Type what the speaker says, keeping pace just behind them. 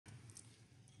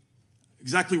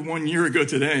Exactly 1 year ago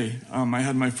today, I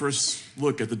had my first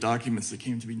look at the documents that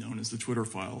came to be known as the Twitter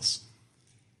files.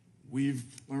 We've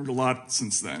learned a lot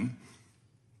since then.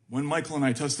 When Michael and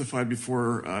I testified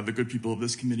before the good people of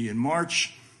this committee in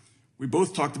March, we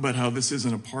both talked about how this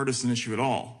isn't a partisan issue at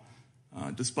all,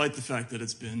 despite the fact that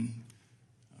it's been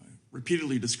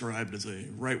repeatedly described as a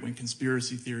right-wing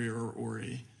conspiracy theory or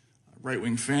a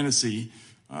right-wing fantasy.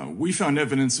 We found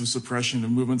evidence of suppression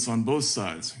of movements on both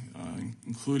sides,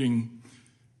 including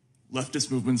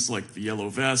leftist movements like the Yellow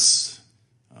Vests,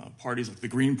 parties like the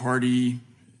Green Party,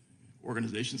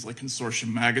 organizations like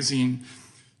Consortium Magazine.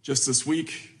 Just this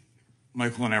week,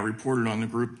 Michael and I reported on the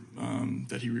group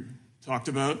that he talked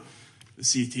about, the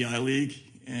CTI League,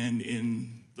 and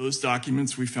in those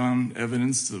documents we found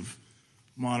evidence of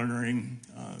monitoring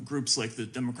groups like the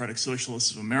Democratic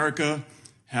Socialists of America,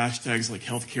 hashtags like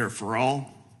Healthcare for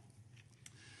All.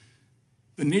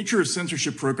 The nature of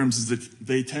censorship programs is that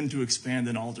they tend to expand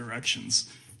in all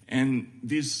directions, and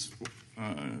these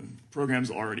programs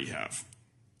already have.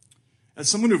 As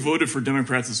someone who voted for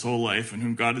Democrats his whole life and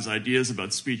who got his ideas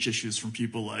about speech issues from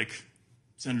people like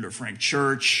Senator Frank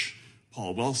Church,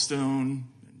 Paul Wellstone,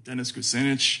 and Dennis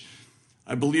Kucinich,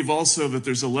 I believe also that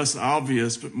there's a less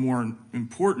obvious but more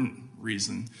important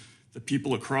reason that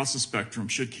people across the spectrum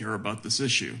should care about this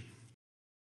issue.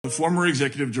 The former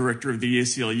executive director of the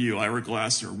ACLU, Ira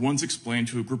Glasser, once explained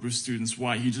to a group of students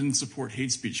why he didn't support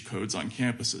hate speech codes on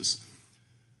campuses.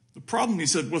 The problem, he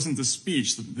said, wasn't the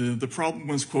speech. The problem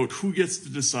was, quote, who gets to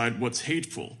decide what's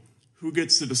hateful? Who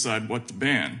gets to decide what to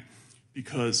ban?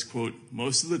 Because, quote,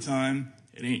 most of the time,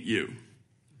 it ain't you.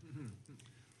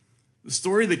 The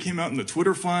story that came out in the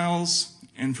Twitter files,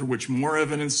 and for which more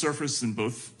evidence surfaced in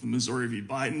both the Missouri v.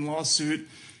 Biden lawsuit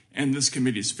and this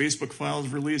committee's Facebook files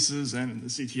releases and in the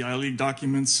CTI League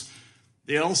documents,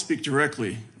 they all speak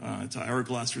directly to Ira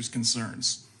Glasser's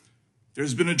concerns.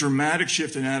 There's been a dramatic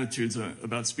shift in attitudes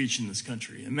about speech in this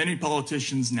country, and many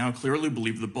politicians now clearly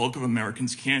believe the bulk of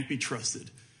Americans can't be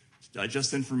trusted to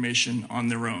digest information on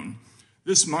their own.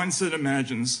 This mindset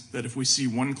imagines that if we see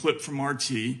one clip from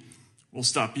RT, we'll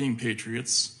stop being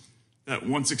patriots, that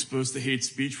once exposed to hate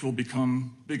speech, we'll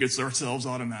become bigots ourselves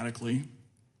automatically,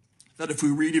 that if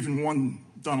we read even one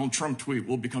Donald Trump tweet,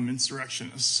 we'll become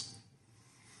insurrectionists.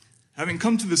 Having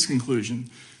come to this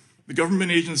conclusion, the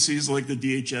government agencies like the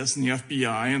DHS and the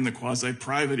FBI and the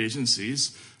quasi-private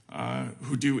agencies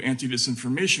who do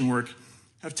anti-disinformation work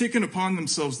have taken upon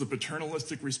themselves the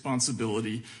paternalistic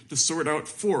responsibility to sort out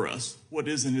for us what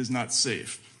is and is not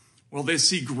safe. While they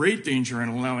see great danger in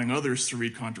allowing others to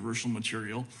read controversial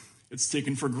material, it's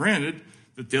taken for granted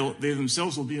that they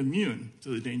themselves will be immune to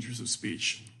the dangers of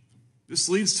speech. This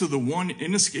leads to the one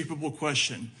inescapable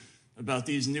question about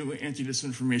these new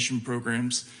anti-disinformation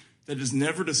programs that is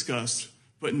never discussed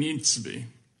but needs to be.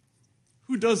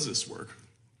 Who does this work?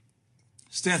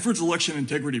 Stanford's Election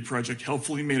Integrity Project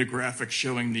helpfully made a graphic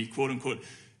showing the quote-unquote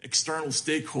external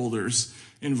stakeholders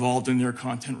involved in their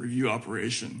content review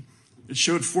operation. It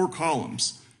showed 4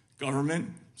 columns: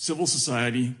 government, civil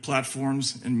society,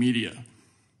 platforms, and media.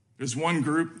 There's one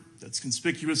group that's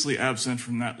conspicuously absent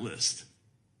from that list: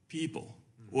 people,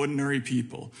 ordinary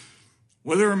people.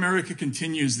 Whether America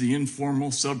continues the informal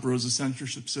sub-rosa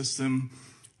censorship system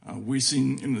we've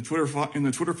seen in the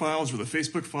Twitter files or the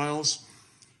Facebook files,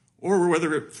 or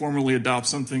whether it formally adopts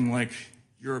something like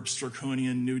Europe's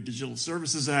draconian New Digital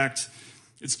Services Act,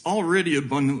 it's already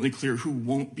abundantly clear who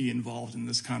won't be involved in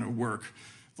this kind of work.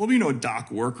 There'll be no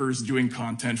dock workers doing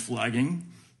content flagging,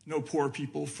 no poor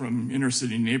people from inner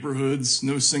city neighborhoods,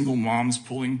 no single moms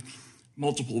pulling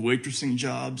multiple waitressing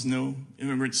jobs, no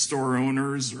immigrant store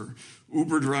owners or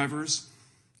Uber drivers.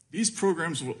 These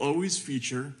programs will always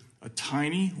feature a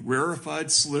tiny,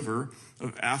 rarefied sliver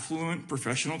of affluent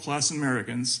professional class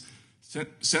Americans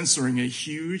censoring a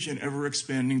huge and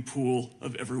ever-expanding pool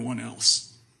of everyone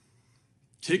else.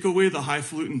 Take away the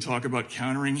highfalutin talk about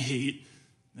countering hate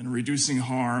and reducing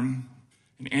harm,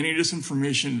 and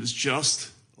anti-disinformation is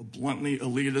just a bluntly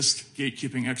elitist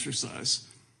gatekeeping exercise.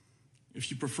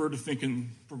 If you prefer to think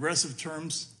in progressive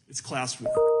terms, it's class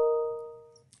war.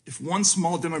 If one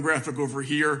small demographic over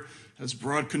here has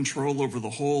broad control over the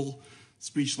whole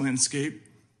speech landscape,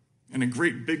 and a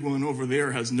great big one over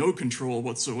there has no control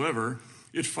whatsoever,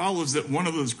 it follows that one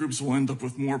of those groups will end up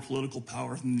with more political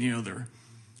power than the other.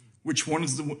 Which one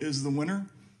is the winner?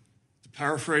 To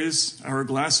paraphrase Ira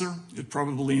Glasser, it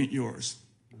probably ain't yours.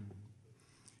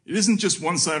 It isn't just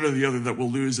one side or the other that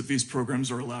will lose if these programs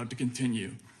are allowed to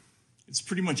continue. It's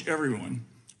pretty much everyone,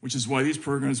 which is why these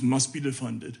programs must be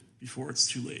defunded before it's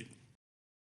too late.